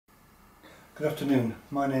Good afternoon,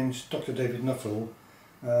 my name is Dr. David Nuttall.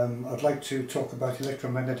 I'd like to talk about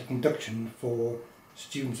electromagnetic induction for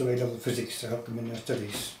students of A-level physics to help them in their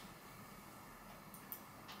studies.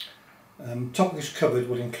 Topics covered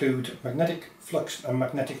will include magnetic flux and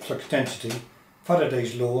magnetic flux density,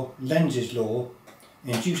 Faraday's law, Lenz's law,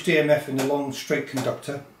 induced EMF in the long straight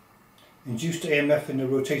conductor, induced EMF in the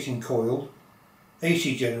rotating coil,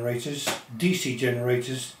 AC generators, DC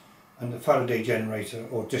generators, and the Faraday generator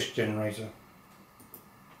or disk generator.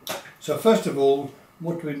 So first of all,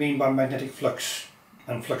 what do we mean by magnetic flux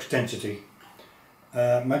and flux density?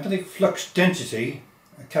 Magnetic flux density,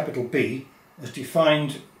 capital B, is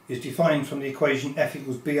defined from the equation F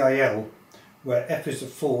equals BIL, where F is the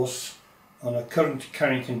force on a current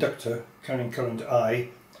carrying conductor carrying current I,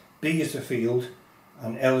 B is the field,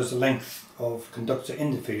 and L is the length of conductor in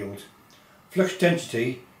the field. Flux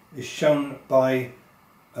density is shown by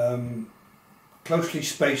closely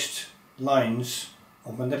spaced lines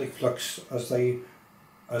of magnetic flux as they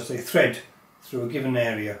thread through a given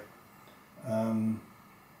area.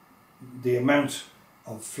 The amount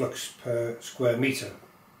of flux per square metre.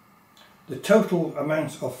 The total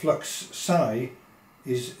amount of flux psi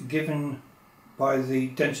is given by the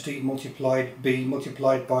density multiplied B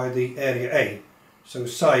multiplied by the area A. So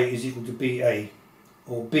psi is equal to BA,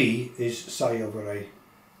 or B is psi over A.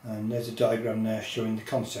 And there's a diagram there showing the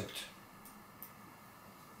concept.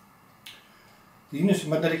 The unit of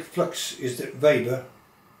magnetic flux is the Weber,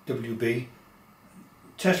 WB.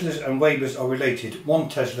 Teslas and Webers are related. 1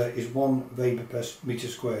 Tesla is 1 Weber per metre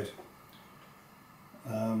squared.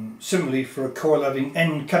 Similarly, for a coil having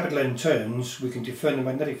capital N turns, we can define the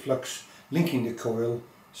magnetic flux linking the coil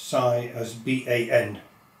psi as BAN.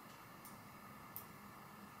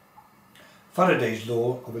 Faraday's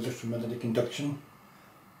law of electromagnetic induction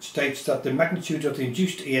states that the magnitude of the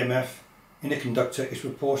induced EMF in a conductor is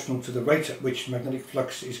proportional to the rate at which magnetic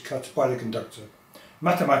flux is cut by the conductor.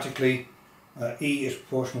 Mathematically, E is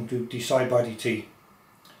proportional to d psi by dt.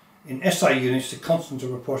 In SI units, the constant of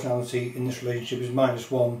proportionality in this relationship is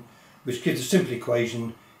 -1, which gives the simple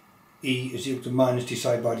equation E is equal to minus d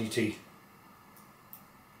psi by dt.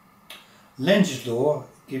 Lenz's law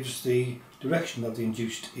gives the direction of the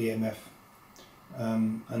induced EMF,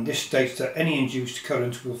 and this states that any induced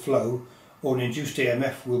current will flow, or an induced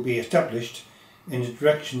EMF will be established in a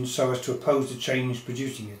direction so as to oppose the change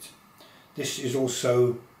producing it. This is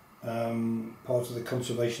also part of the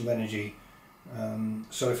conservation of energy.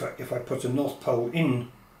 So if I put a north pole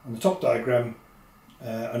in on the top diagram,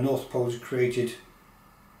 a north pole is created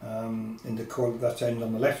in the coil at that end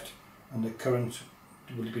on the left, and the current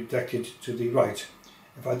will be directed to the right.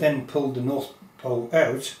 If I then pull the north pole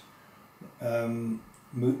out,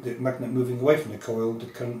 the magnet moving away from the coil, the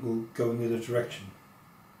current will go in the other direction.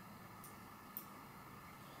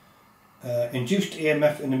 Induced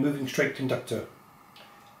EMF in a moving straight conductor.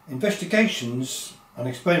 Investigations and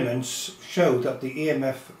experiments show that the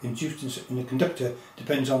EMF induced in a conductor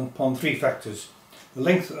depends upon 3 factors: the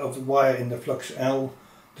length of the wire in the flux L,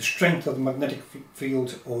 the strength of the magnetic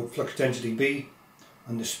field or flux density B,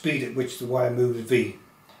 and the speed at which the wire moves V.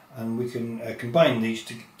 And we can combine these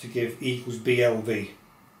to give E equals BLV,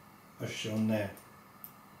 as shown there.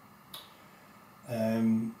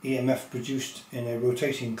 EMF produced in a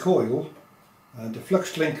rotating coil, the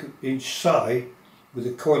flux linkage psi with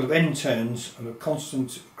a coil of N turns and a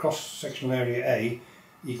constant cross-sectional area A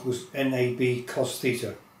equals NAB cos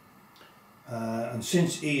theta. And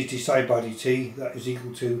since E is d psi by dt, that is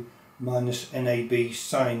equal to minus NAB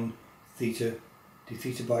sine theta d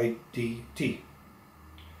theta by dt.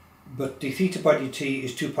 But d theta by dt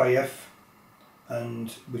is 2 pi f, and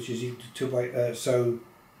which is equal to 2 pi, so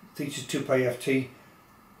theta is 2 pi ft,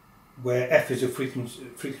 where f is a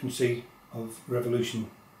frequency of revolution.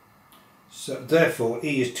 So therefore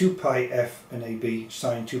E is 2 pi f NAB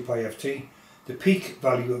sine 2 pi ft. The peak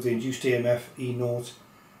value of the induced EMF E0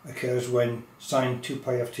 occurs when sine 2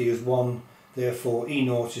 pi ft is 1, therefore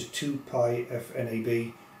E0 is 2 pi f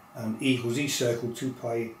NAB, and E equals E circle 2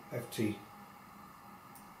 pi ft.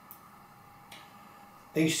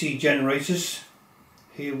 AC generators.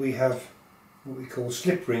 Here we have what we call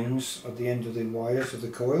slip rings at the end of the wires of the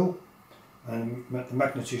coil, and the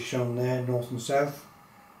magnet is shown there, north and south,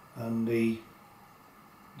 and the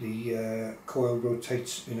coil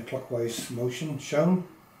rotates in a clockwise motion shown.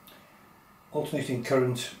 Alternating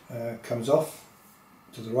current comes off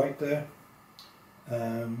to the right there.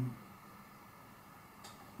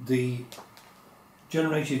 The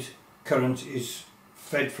generated current is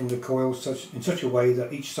fed from the coil in such a way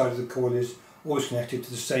that each side of the coil is always connected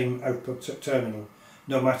to the same output terminal,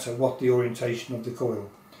 no matter what the orientation of the coil.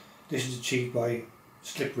 This is achieved by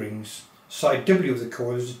slip rings, Side W of the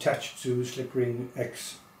coil is attached to slip ring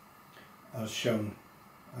X as shown.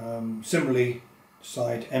 Similarly,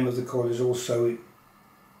 side M of the coil is also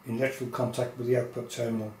in electrical contact with the output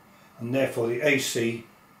terminal, and therefore the AC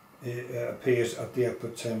appears at the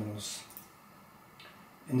output terminals.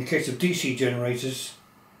 In the case of DC generators,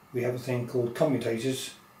 we have a thing called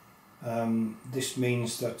commutators. This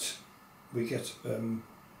means that we get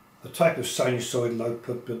a type of sinusoidal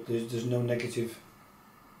output, but there's no negative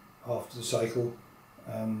after the cycle.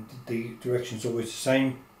 The direction is always the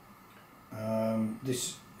same.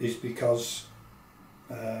 This is because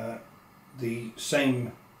the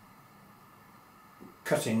same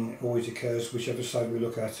cutting always occurs whichever side we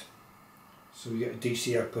look at, so we get a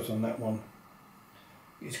DC output on that one.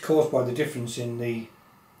 It's caused by the difference in the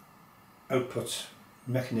output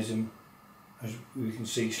mechanism, as we can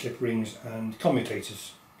see, slip rings and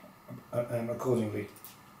commutators accordingly.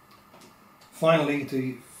 Finally,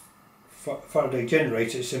 the Faraday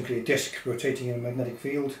generator is simply a disc rotating in a magnetic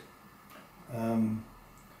field. In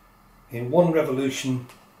one revolution,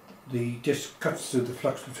 the disc cuts through the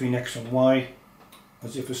flux between X and Y,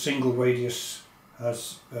 as if a single radius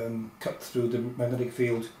has cut through the magnetic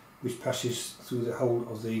field, which passes through the whole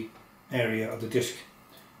of the area of the disc,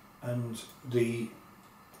 and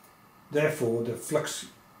therefore the flux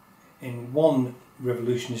in one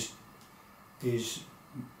revolution is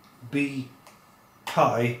B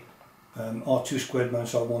pi R2 squared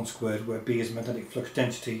minus R1 squared, where B is magnetic flux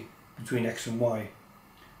density between X and Y.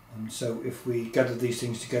 And so if we gather these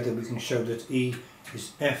things together, we can show that E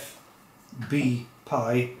is F B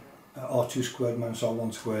pi R2 squared minus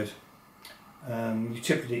R1 squared. You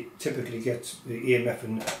typically get the EMF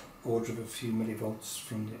in the order of a few millivolts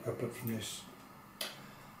from the output from this.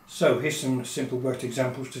 So here's some simple worked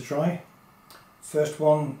examples to try. First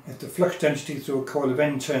one, if the flux density through a coil of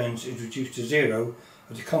N turns is reduced to 0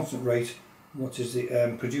 at a constant rate, what is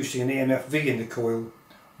the producing an EMF V in the coil,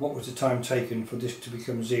 what was the time taken for this to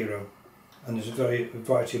become 0? And there's a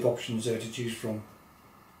variety of options there to choose from.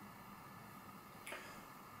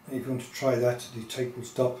 If you want to try that, the tape will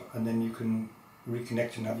stop and then you can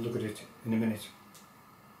reconnect and have a look at it in a minute.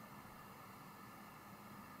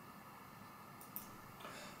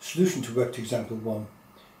 Solution to worked example 1.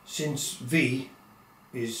 Since V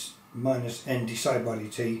is minus N d psi by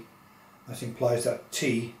dt, that implies that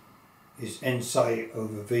T is N psi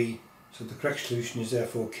over V, so the correct solution is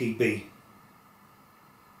therefore key B.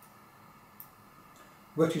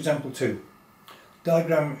 Worked example 2.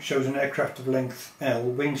 Diagram shows an aircraft of length L,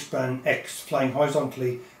 wingspan X, flying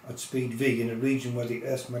horizontally at speed V in a region where the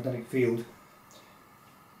Earth's magnetic field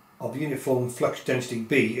of uniform flux density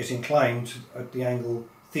B is inclined at the angle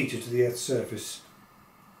theta to the Earth's surface.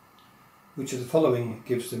 Which of the following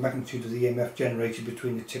gives the magnitude of the EMF generated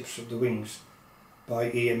between the tips of the wings by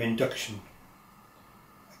EM induction?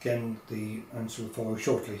 Again, the answer will follow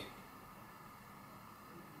shortly.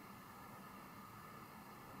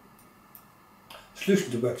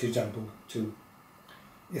 Solution to worked example 2.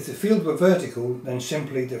 If the field were vertical, then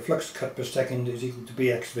simply the flux cut per second is equal to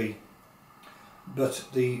BXV. But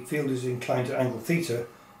the field is inclined at angle theta,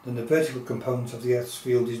 then the vertical component of the Earth's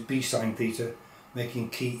field is B sine theta, making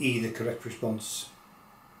key E the correct response.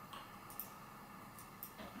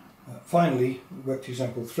 Finally, worked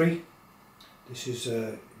example 3. This is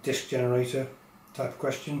a disc generator type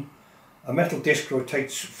question. A metal disc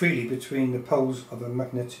rotates freely between the poles of a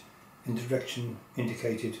magnet in the direction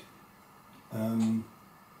indicated. Between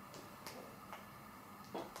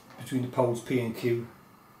the poles P and Q,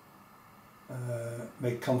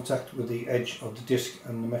 make contact with the edge of the disc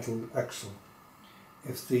and the metal axle.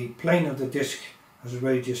 If the plane of the disc has a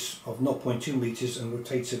radius of 0.2 meters and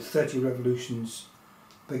rotates at 20 revolutions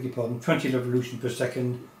per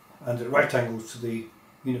second, and at right angles to the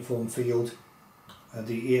uniform field,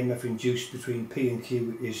 the EMF induced between P and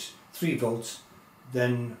Q is 3 volts,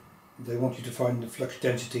 then they want you to find the flux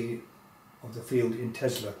density of the field in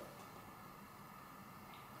Tesla.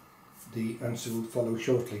 The answer will follow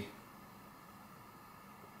shortly.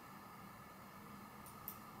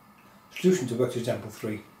 Solution to worked example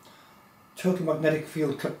 3. Total magnetic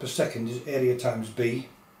field cut per second is area times B,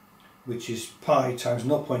 which is pi times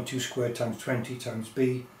 0.2 squared times 20 times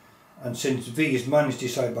B, and since V is minus d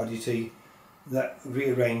psi by dt, that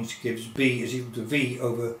rearranged gives B is equal to V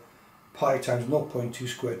over pi times 0.2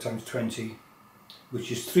 squared times 20,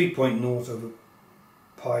 which is 3.0 over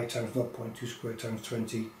pi times 0.2 squared times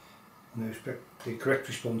 20, and the correct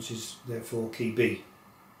response is therefore key B.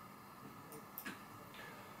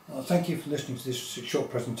 Thank you for listening to this short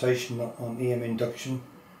presentation on EM induction.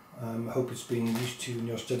 I hope it's been used to you in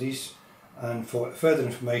your studies, and for further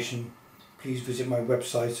information please visit my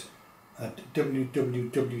website at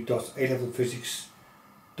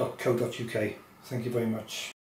www.alevelphysics.co.uk. Thank you very much.